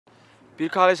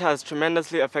Butte College has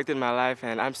tremendously affected my life,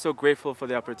 and I'm so grateful for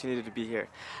the opportunity to be here.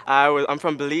 I'm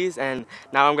from Belize, and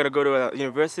now I'm going to go to a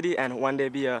university and one day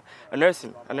be a nurse.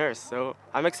 So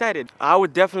I'm excited. I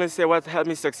would definitely say what helped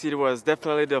me succeed was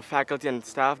definitely the faculty and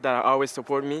staff that always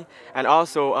support me. And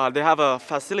also, they have a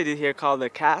facility here called the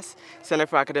CAS, Center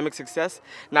for Academic Success.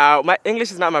 Now, my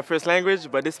English is not my first language,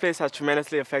 but this place has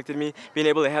tremendously affected me, being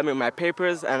able to help me with my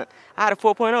papers, and I had a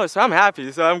 4.0, so I'm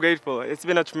happy, so I'm grateful. It's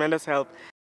been a tremendous help.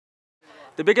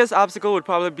 The biggest obstacle would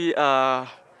probably be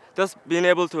just being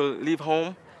able to leave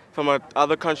home from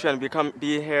another country and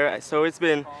be here. So it's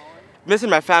been missing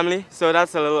my family, so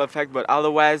that's a little effect. But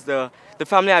otherwise, the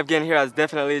family I've gained here has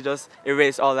definitely just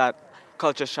erased all that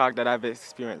culture shock that I've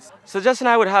experienced. Suggestion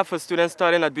I would have for students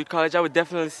starting at Butte College, I would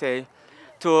definitely say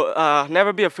to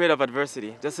never be afraid of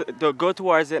adversity. Just to go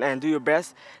towards it and do your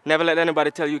best. Never let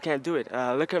anybody tell you can't do it.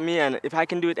 Look at me, and if I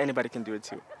can do it, anybody can do it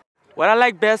too. What I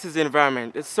like best is the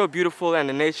environment. It's so beautiful, and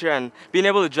the nature, and being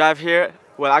able to drive here,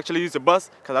 well, actually use the bus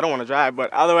because I don't want to drive,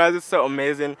 but otherwise it's so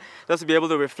amazing just to be able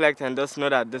to reflect and just know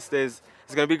that this day is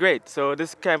going to be great. So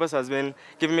this campus has been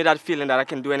giving me that feeling that I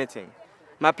can do anything.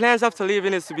 My plans after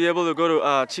leaving is to be able to go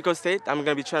to Chico State. I'm going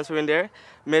to be transferring there,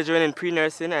 majoring in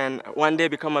pre-nursing, and one day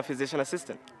become a physician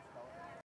assistant.